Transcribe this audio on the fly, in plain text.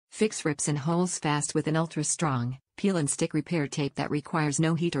Fix rips and holes fast with an ultra-strong, peel-and-stick repair tape that requires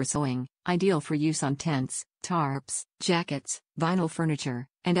no heat or sewing, ideal for use on tents, tarps, jackets, vinyl furniture,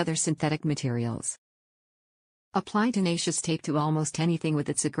 and other synthetic materials. Apply Tenacious Tape to almost anything with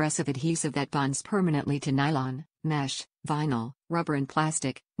its aggressive adhesive that bonds permanently to nylon, mesh, vinyl, rubber and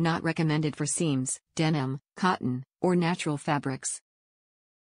plastic, not recommended for seams, denim, cotton, or natural fabrics.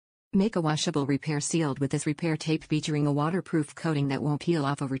 Make a washable repair sealed with this repair tape featuring a waterproof coating that won't peel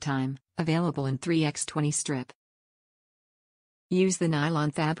off over time, available in 3x20 strip. Use the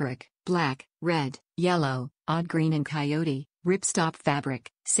nylon fabric, black, red, yellow, odd green and coyote, ripstop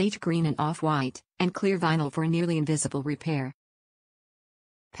fabric, sage green and off-white, and clear vinyl for a nearly invisible repair.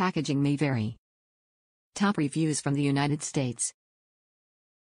 Packaging may vary. Top reviews from the United States.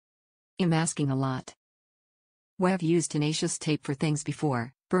 I'm asking a lot. We've used Tenacious Tape for things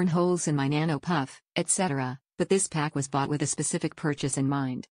before, burn holes in my nano puff, etc., but this pack was bought with a specific purchase in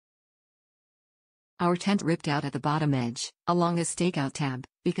mind. Our tent ripped out at the bottom edge, along a stakeout tab,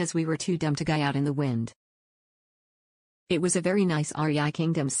 because we were too dumb to guy out in the wind. It was a very nice REI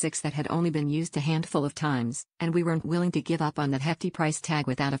Kingdom 6 that had only been used a handful of times, and we weren't willing to give up on that hefty price tag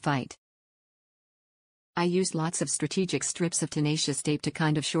without a fight. I used lots of strategic strips of Tenacious Tape to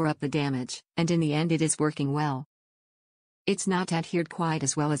kind of shore up the damage, and in the end it is working well. It's not adhered quite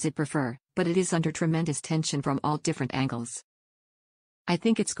as well as I'd prefer, but it is under tremendous tension from all different angles. I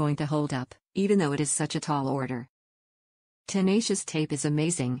think it's going to hold up, even though it is such a tall order. Tenacious Tape is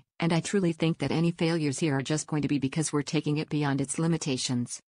amazing, and I truly think that any failures here are just going to be because we're taking it beyond its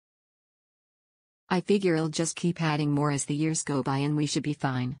limitations. I figure I'll just keep adding more as the years go by and we should be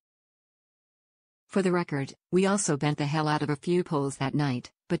fine. For the record, we also bent the hell out of a few poles that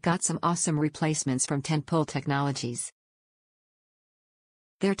night, but got some awesome replacements from Tent Pole Technologies.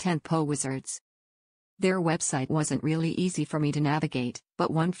 They're tent pole wizards. Their website wasn't really easy for me to navigate, but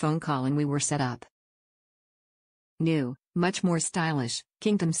one phone call and we were set up. New, much more stylish,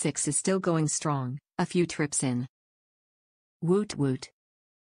 Kingdom 6 is still going strong, a few trips in. Woot woot.